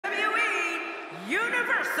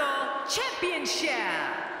Universal Championship.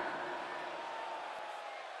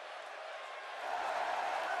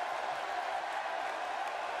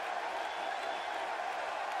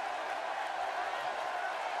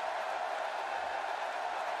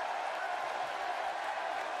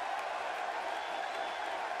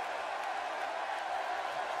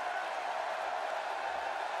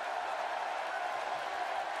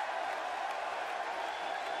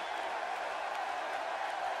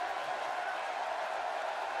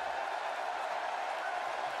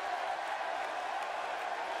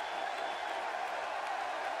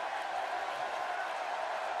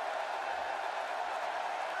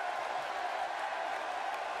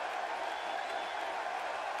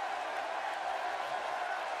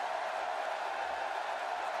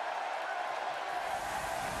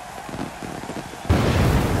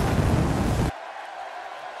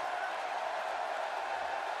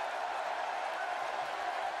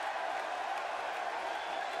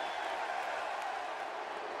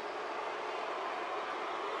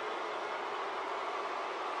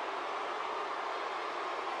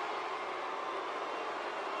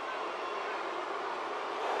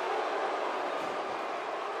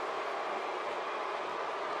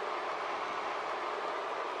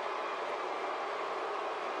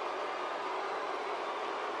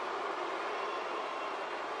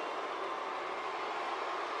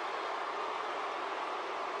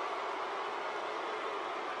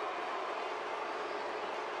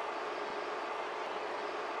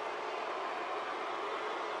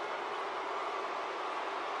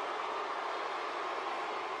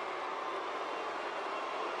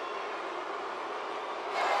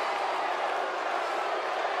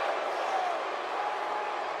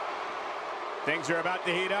 Things are about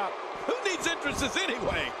to heat up. Who needs entrances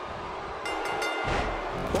anyway?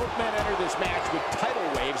 Both men enter this match with tidal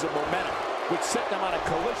waves of momentum, which set them on a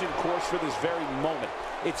collision course for this very moment.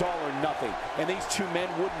 It's all or nothing, and these two men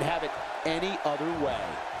wouldn't have it any other way.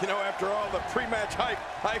 You know, after all the pre-match hype,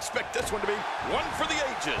 I expect this one to be one for the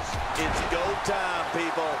ages. It's go time,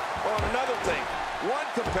 people. On another thing, one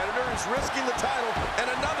competitor is risking the title, and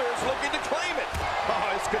another is looking to claim it.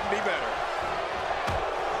 Oh, this couldn't be better.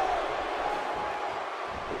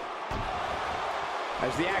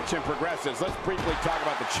 As the action progresses, let's briefly talk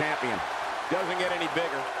about the champion. Doesn't get any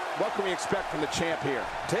bigger. What can we expect from the champ here?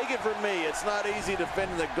 Take it from me, it's not easy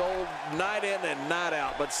defending the gold night in and night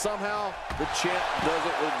out, but somehow the champ does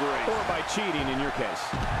it with grace. Or by cheating in your case.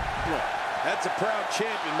 Look, that's a proud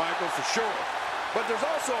champion, Michael, for sure. But there's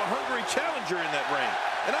also a hungry challenger in that ring,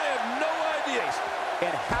 and I have no idea.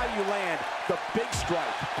 And how you land the big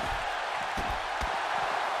strike.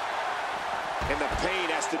 And the pain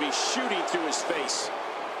has to be shooting through his face.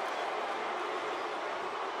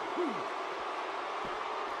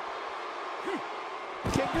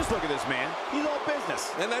 King, just look at this man. He's all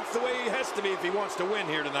business. And that's the way he has to be if he wants to win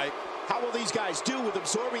here tonight. How will these guys do with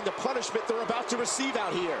absorbing the punishment they're about to receive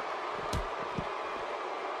out here?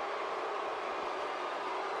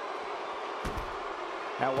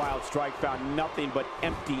 That wild strike found nothing but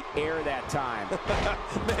empty air that time.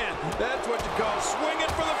 Man, that's what you call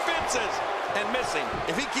swinging for the fences and missing.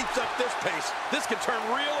 If he keeps up this pace, this could turn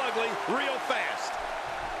real ugly real fast.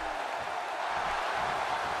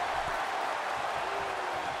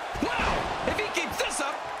 Wow! If he keeps this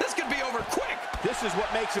up, this could be over quick. This is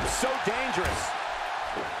what makes him so dangerous.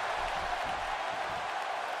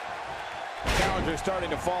 Challenger's starting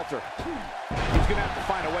to falter. He's going to have to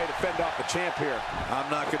find a way to fend off the champ here. I'm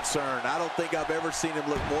not concerned. I don't think I've ever seen him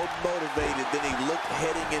look more motivated than he looked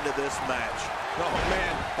heading into this match. Oh,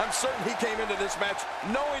 man, I'm certain he came into this match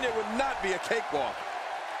knowing it would not be a cakewalk.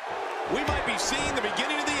 We might be seeing the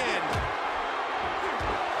beginning of the end.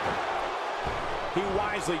 He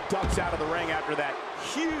wisely ducks out of the ring after that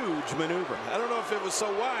huge maneuver. I don't know if it was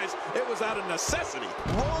so wise. It was out of necessity.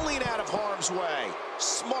 Rolling out of harm's way.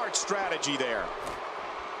 Smart strategy there.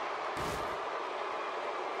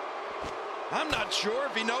 I'm not sure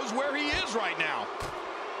if he knows where he is right now.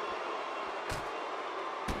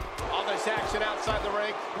 All this action outside the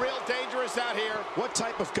ring, real dangerous out here. What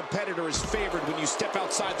type of competitor is favored when you step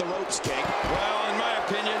outside the ropes, King? Well, in my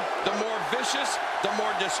opinion, the more vicious, the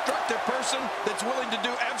more destructive person that's willing to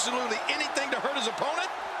do absolutely anything to hurt his opponent,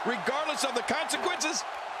 regardless of the consequences,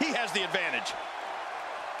 he has the advantage.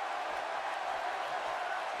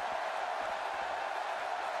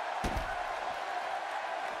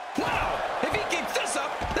 Wow! If he keeps this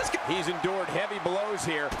up, this could... He's endured heavy blows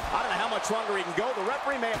here. I don't know how much longer he can go. The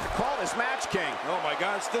referee may have to call this match, King. Oh, my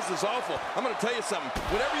gosh, this is awful. I'm going to tell you something.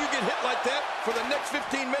 Whenever you get hit like that, for the next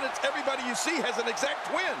 15 minutes, everybody you see has an exact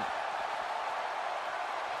win.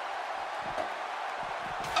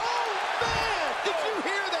 Oh, man!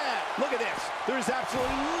 Look at this. There's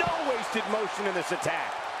absolutely no wasted motion in this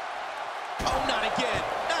attack. Oh, not again.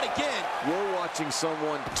 Not again. We're watching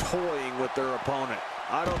someone toying with their opponent.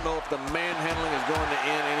 I don't know if the manhandling is going to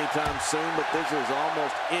end anytime soon, but this is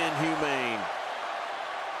almost inhumane.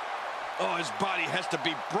 Oh, his body has to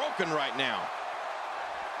be broken right now.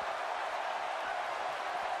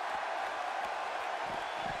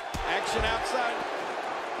 Action outside.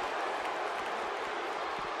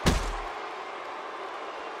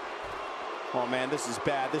 Oh, man, this is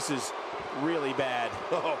bad. This is really bad.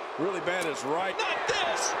 Oh, really bad is right. Not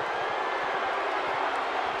this!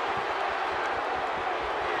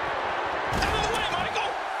 Out of the way,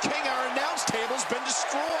 Michael! King, our announce table's been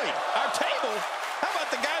destroyed. Our table? How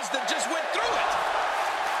about the guys that just went through it?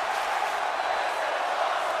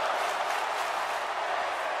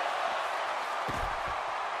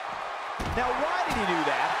 Now, why did he do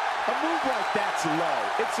that? A move like that's low.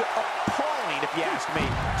 It's appalling, if you ask me.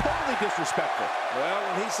 Totally disrespectful. Well,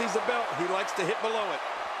 when he sees the belt, he likes to hit below it.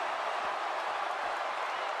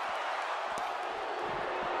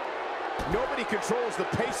 Nobody controls the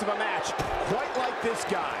pace of a match quite like this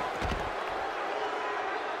guy.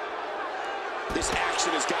 This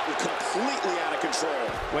action has gotten completely out of control.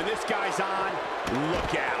 When this guy's on,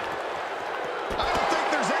 look out. I don't think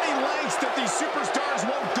there's any lengths that these superstars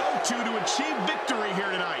won't go to achieve victory here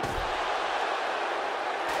tonight.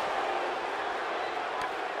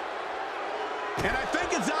 And I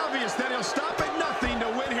think it's obvious that he'll stop at nothing to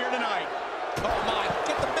win here tonight. Oh, my.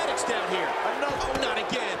 Get the medics down here. Oh, not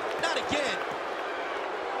again. Not again.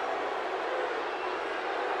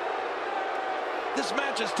 This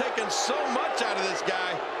match has taken so much out of this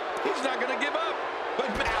guy. He's not going to give up. But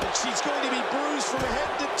ouch, he's going to be bruised from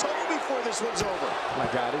head to toe before this one's over. My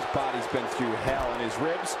God, his body's been through hell, and his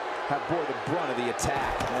ribs have bore the brunt of the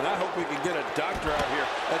attack. And I hope we can get a doctor out here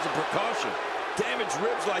as a precaution. Damaged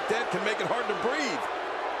ribs like that can make it hard to breathe.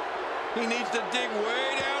 He needs to dig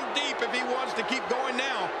way down deep if he wants to keep going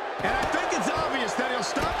now. And I think it's obvious that he'll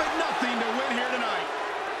stop at nothing to win here tonight.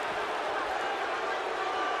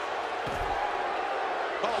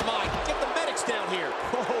 Oh, my. Get the medics down here.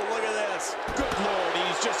 Oh, look at this. Good Lord,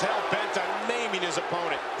 he's just hell-bent on maiming his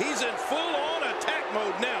opponent. He's in full-on attack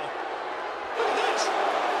mode now. Look at this.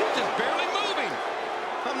 He's just barely moving.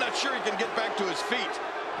 I'm not sure he can get back to his feet.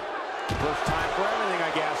 First time for everything,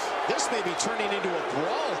 I guess. This may be turning into a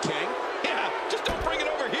brawl, King. Yeah, just don't bring it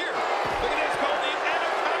over here. Look at this, Cole. The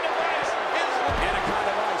Anaconda Vice is...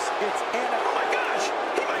 Anaconda Vice. It's Oh, my gosh.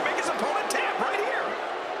 He might make his opponent tap right here.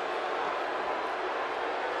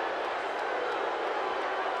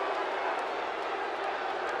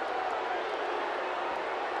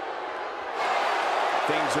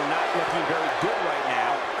 Things are not looking very good right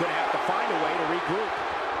now. Gonna have to find a way to regroup.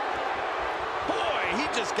 Boy, he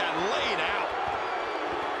just got laid out.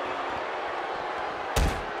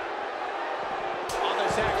 On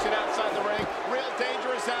this action outside the ring, real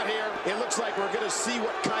dangerous out here. It looks like we're going to see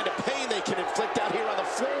what kind of pain they can inflict out here on the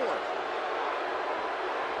floor.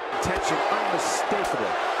 Tension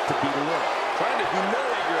unmistakable to be lit. Trying to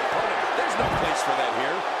humiliate your opponent. There's no place for that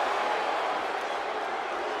here.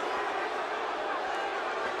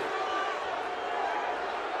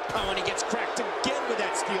 Oh, and he gets cracked again with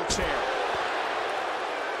that steel chair.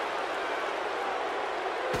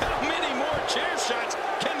 How many more chair shots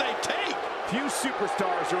can they take? Few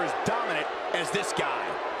superstars are as dominant as this guy.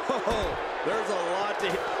 Oh, there's a lot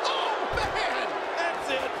to hit. Oh, man! That's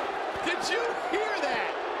it. Did you hear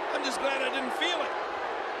that? I'm just glad I didn't feel it.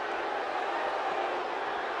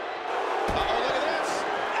 Uh-oh, look at this.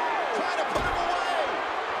 Trying to put him away.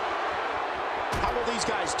 How will these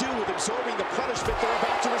guys do with absorbing the punishment they're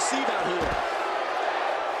about to receive out here?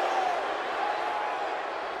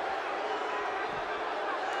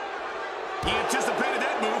 He anticipated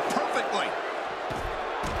that move perfectly.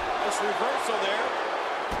 This reversal there.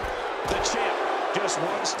 The champ just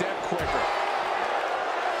one step quicker.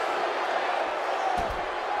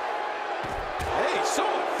 Hey, so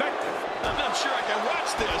effective. I'm not sure I can watch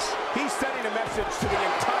this. He's sending a message to the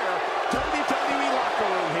entire WWE locker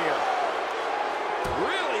room here.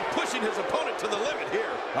 Really pushing his opponent to the limit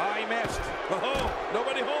here. Oh, he missed. Oh,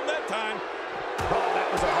 nobody home that time. Oh, that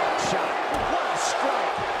was a hard shot. What a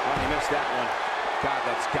strike. Oh, he missed that one. God,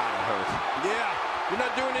 that's gotta hurt. Yeah, you're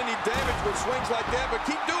not doing any damage with swings like that, but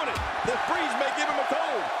keep doing it. The freeze may give him a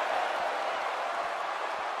cold.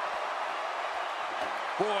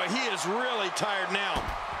 Boy, he is really tired now.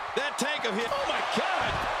 That tank of hit. Oh, my God.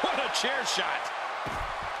 What a chair shot.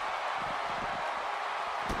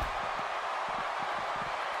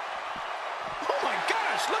 Oh, my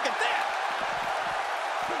gosh. Look at that.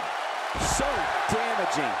 So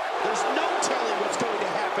damaging. There's no telling what's going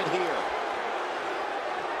to happen happen here.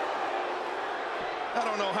 I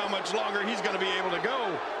don't know how much longer he's going to be able to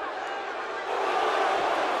go.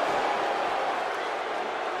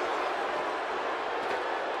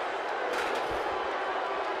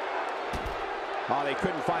 Oh, they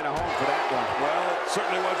couldn't find a home for that one. Well, it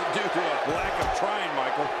certainly wasn't due to a lack of trying,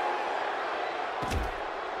 Michael.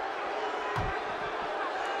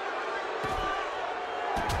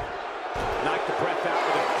 Knocked the breath out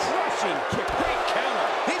with a crushing kick. Great counter.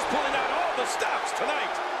 He's pulling out all the stops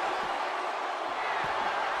tonight.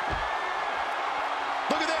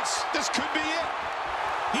 Look at this. This could be it.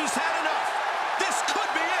 He's had enough. This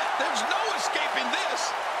could be it. There's no escaping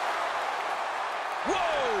this.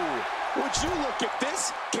 Whoa! Would you look at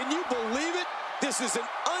this? Can you believe it? This is an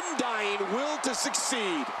undying will to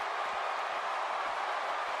succeed.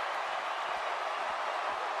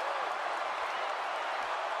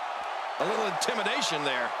 A little intimidation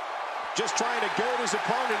there. Just trying to goad his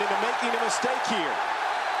opponent into making a mistake here.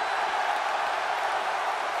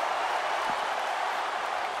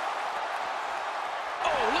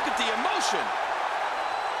 Oh, look at the emotion.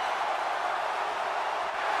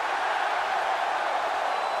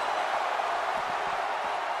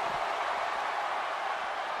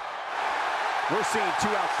 We're seeing two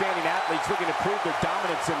outstanding athletes looking to prove their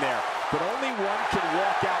dominance in there, but only one can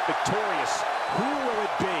walk out victorious. Who will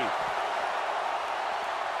it be?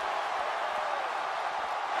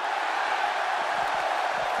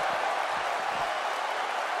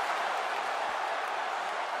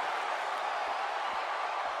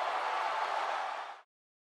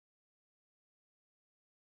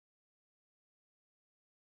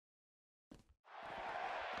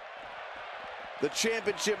 The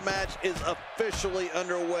championship match is officially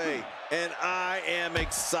underway, and I am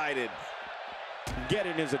excited.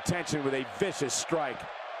 Getting his attention with a vicious strike.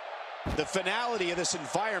 The finality of this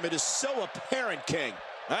environment is so apparent, King.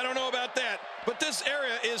 I don't know about that, but this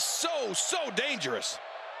area is so dangerous.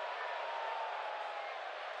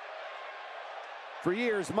 For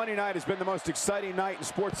years, Monday night has been the most exciting night in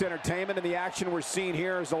sports entertainment, and the action we're seeing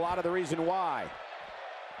here is a lot of the reason why.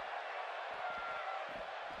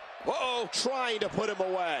 Uh-oh, trying to put him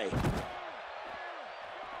away.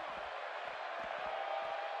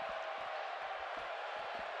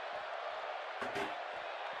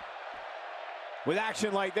 With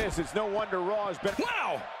action like this, it's no wonder Raw has been...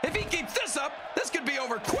 Wow! If he keeps this up, this could be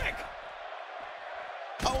over quick.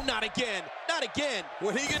 Oh, not again. Not again.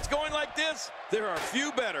 When he gets going like this, there are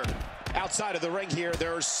few better. Outside of the ring here,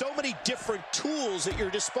 there are so many different tools at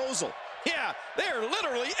your disposal. Yeah, they're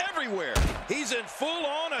literally everywhere. He's in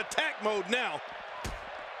full-on attack mode now.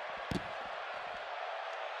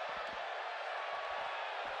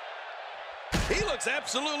 He looks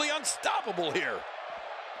absolutely unstoppable here.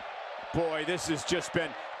 Boy, this has just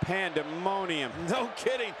been pandemonium. No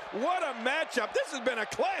kidding. What a matchup. This has been a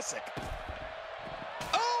classic.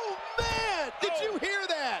 Oh, man! Did you hear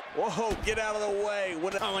that? Whoa, get out of the way.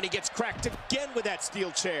 Oh, and he gets cracked again with that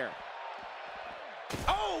steel chair.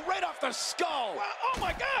 Oh, right off the skull. Wow. Oh,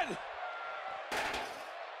 my God.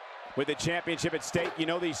 With the championship at stake, you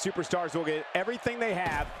know these superstars will get everything they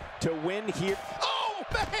have to win here. Oh,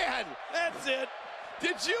 man! That's it.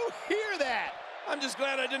 Did you hear that? I'm just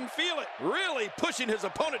glad I didn't feel it. Really pushing his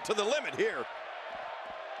opponent to the limit here.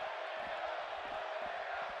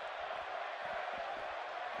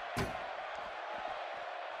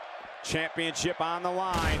 Championship on the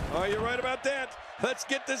line. Oh, you're right about that. Let's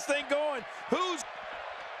get this thing going.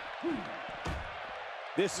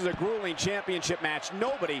 This is a grueling championship match.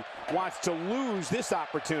 Nobody wants to lose this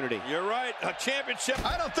opportunity. You're right, a championship.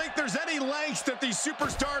 I don't think there's any lengths that these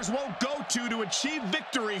superstars won't go to achieve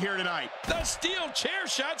victory here tonight. The steel chair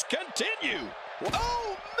shots continue.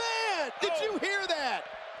 Oh, man! Did you hear that?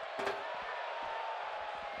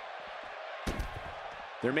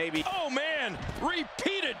 There may be... Oh, man!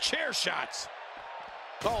 Repeated chair shots.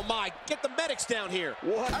 Oh, my. Get the medics down here.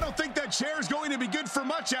 What? I don't think that chair is going to be good for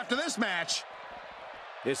much after this match.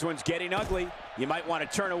 This one's getting ugly. You might want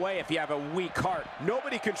to turn away if you have a weak heart.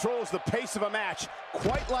 Nobody controls the pace of a match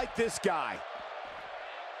quite like this guy.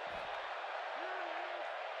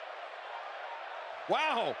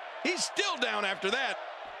 Wow, he's still down after that.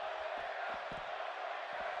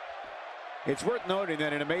 It's worth noting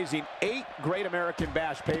that an amazing 8 Great American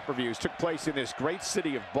Bash pay-per-views took place in this great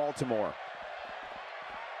city of Baltimore.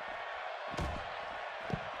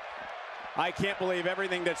 I can't believe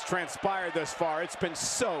everything that's transpired thus far. It's been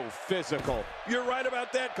so physical. You're right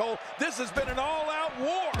about that, Cole. This has been an all-out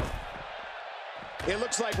war. It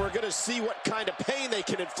looks like we're going to see what kind of pain they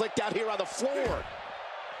can inflict out here on the floor.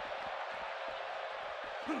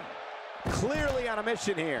 clearly on a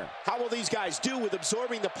mission here. How will these guys do with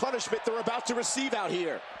absorbing the punishment they're about to receive out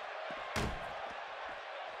here?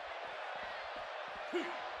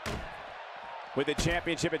 With the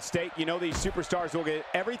championship at stake, you know these superstars will get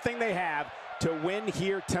everything they have to win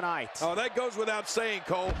here tonight. Oh, that goes without saying,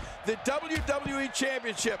 Cole. The WWE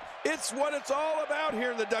Championship, it's what it's all about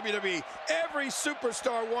here in the WWE. Every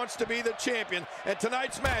superstar wants to be the champion, and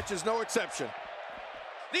tonight's match is no exception.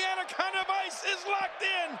 The Anaconda Vice is locked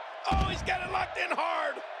in. Oh, he's got it locked in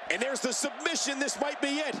hard. And there's the submission. This might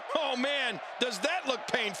be it. Oh, man, does that look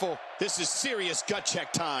painful? This is serious gut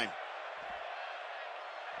check time.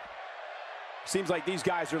 Seems like these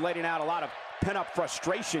guys are letting out a lot of pent-up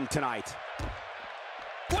frustration tonight.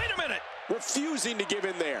 Wait a minute. Refusing to give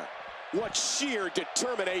in there. What sheer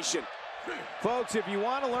determination. Folks, if you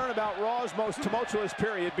want to learn about Raw's most tumultuous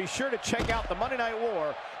period, be sure to check out the Monday Night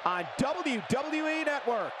War on WWE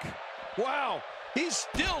Network. Wow, he's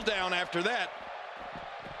still down after that.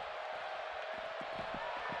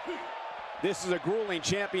 This is a grueling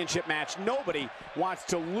championship match. Nobody wants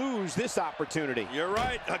to lose this opportunity. You're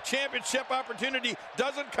right. A championship opportunity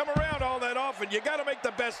doesn't come around all that often. You got to make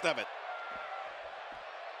the best of it.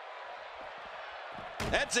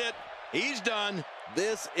 That's it. He's done.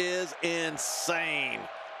 This is insane.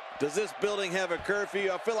 Does this building have a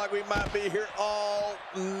curfew? I feel like we might be here all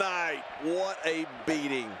night. What a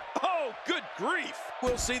beating. Oh, good grief.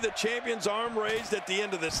 We'll see the champion's arm raised at the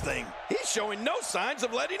end of this thing. He's showing no signs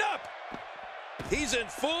of letting up. He's in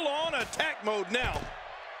full-on attack mode now.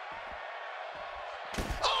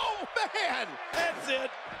 Oh, man! That's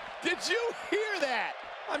it. Did you hear that?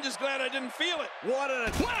 I'm just glad I didn't feel it. What an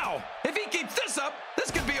attack. Wow! If he keeps this up,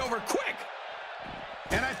 this could be over quick.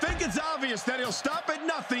 And I think it's obvious that he'll stop at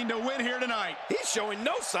nothing to win here tonight. He's showing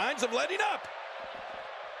no signs of letting up.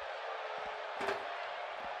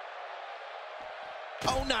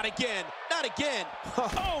 Oh, not again. Not again.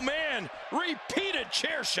 Oh, man. Repeated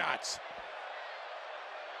chair shots.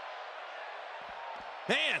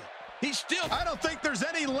 Man, he's still... I don't think there's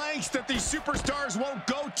any lengths that these superstars won't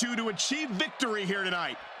go to achieve victory here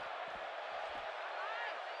tonight.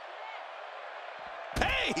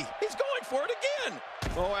 Hey, he's going for it again.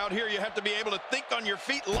 Oh, out here you have to be able to think on your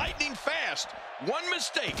feet lightning fast. One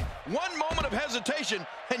mistake, one moment of hesitation,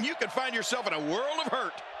 and you could find yourself in a world of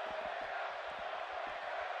hurt.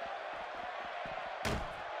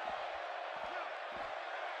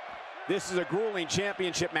 This is a grueling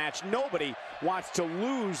championship match. Nobody wants to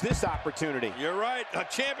lose this opportunity. You're right. A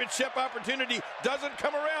championship opportunity doesn't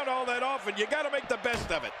come around all that often. You got to make the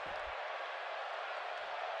best of it.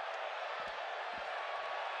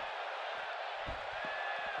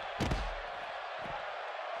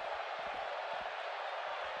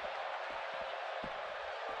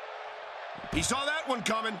 He saw that one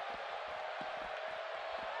coming.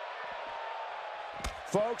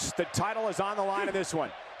 Folks, the title is on the line in this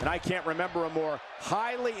one, and I can't remember a more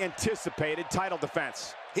highly anticipated title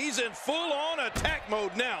defense. He's in full-on attack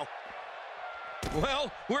mode now.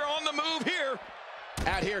 Well, we're on the move here.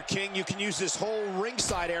 Out here, King, you can use this whole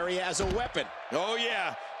ringside area as a weapon. Oh,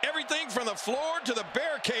 yeah. Everything from the floor to the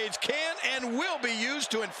barricades can and will be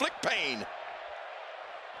used to inflict pain.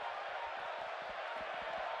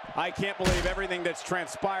 I can't believe everything that's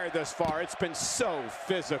transpired thus far. It's been so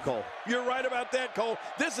physical. You're right about that, Cole.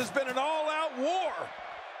 This has been an all-out war.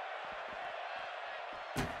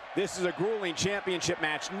 This is a grueling championship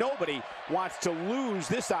match. Nobody wants to lose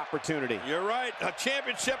this opportunity. You're right. A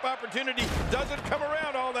championship opportunity doesn't come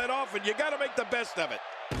around all that often. You got to make the best of it.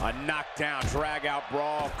 A knockdown, drag-out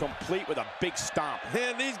brawl, complete with a big stomp.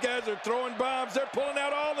 Man, these guys are throwing bombs. They're pulling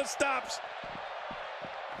out all the stops.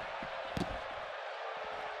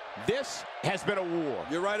 This has been a war.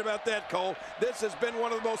 You're right about that, Cole. This has been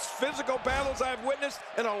one of the most physical battles I've witnessed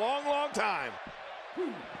in a long, long time.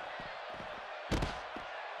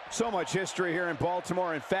 So much history here in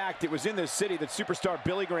Baltimore. In fact, it was in this city that superstar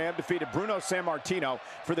Billy Graham defeated Bruno Sammartino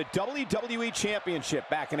for the WWE Championship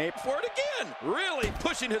back in April. For it again, really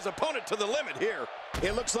pushing his opponent to the limit here.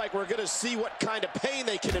 It looks like we're going to see what kind of pain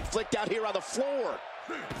they can inflict out here on the floor.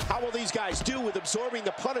 How will these guys do with absorbing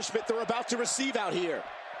the punishment they're about to receive out here?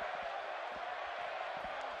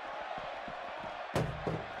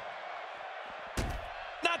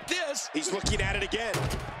 Not this. He's looking at it again.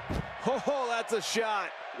 Oh, that's a shot.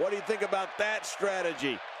 What do you think about that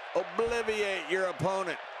strategy? Obliviate your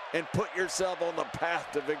opponent and put yourself on the path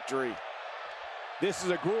to victory. This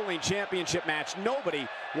is a grueling championship match. Nobody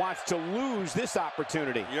wants to lose this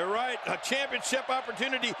opportunity. You're right. A championship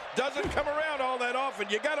opportunity doesn't come around all that often.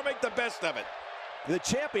 You got to make the best of it. The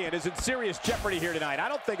champion is in serious jeopardy here tonight. I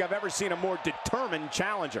don't think I've ever seen a more determined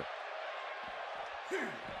challenger.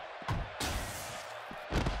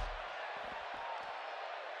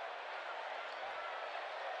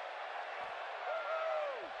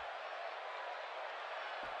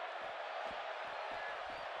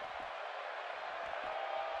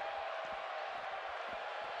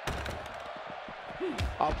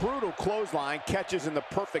 A brutal clothesline, catches in the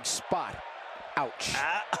perfect spot. Ouch.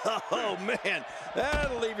 Oh, man.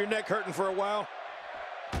 That'll leave your neck hurting for a while.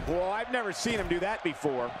 Well, I've never seen him do that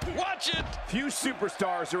before. Watch it. Few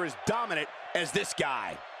superstars are as dominant as this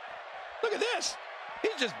guy. Look at this.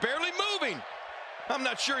 He's just barely moving. I'm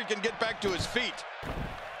not sure he can get back to his feet.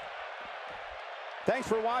 Thanks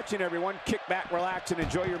for watching, everyone. Kick back, relax, and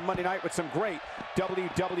enjoy your Monday night with some great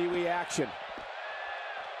WWE action.